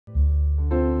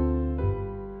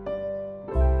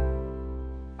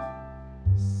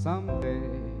someday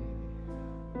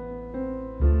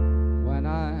when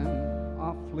I'm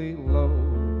awfully low,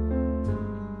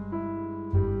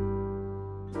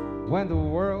 when the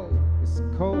world is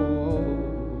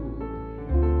cold,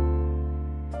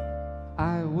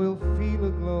 I will feel a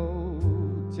glow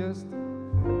just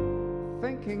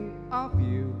thinking of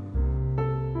you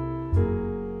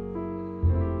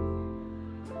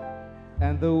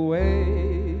and the way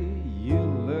you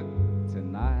look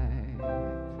tonight.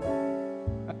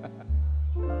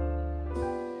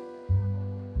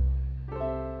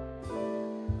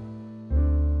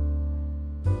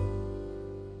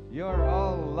 You're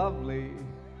all lovely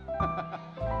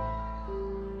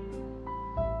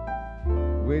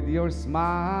with your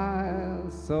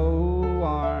smile so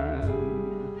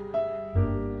warm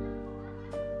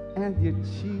and your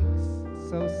cheeks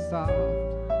so soft.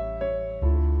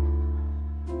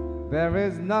 There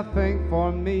is nothing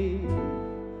for me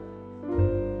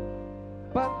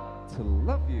but to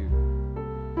love you,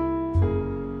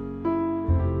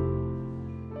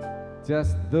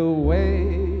 just the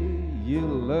way you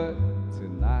look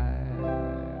tonight.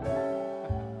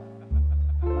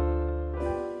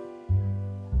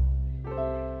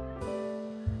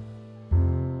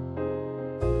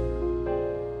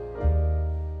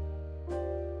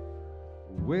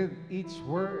 With each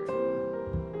word,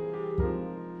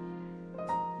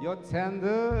 your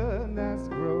tenderness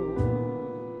grows,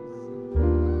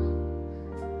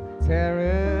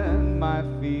 tearing my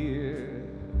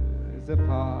fears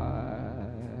apart.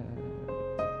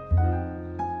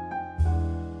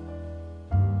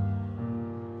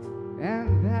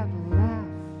 And that laugh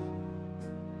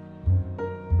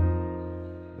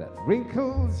that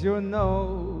wrinkles your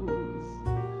nose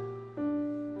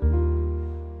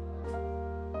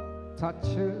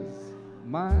touches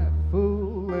my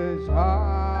foolish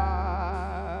heart.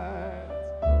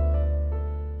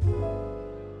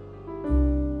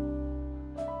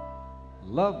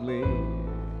 Lovely,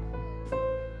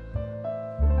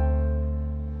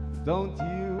 don't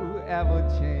you ever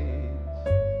change.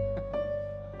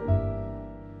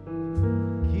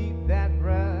 Keep that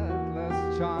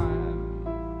breathless charm.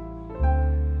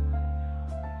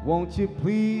 Won't you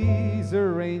please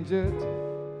arrange it?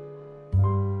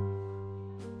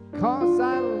 'Cause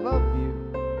I love you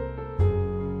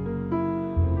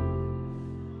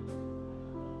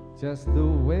just the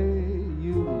way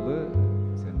you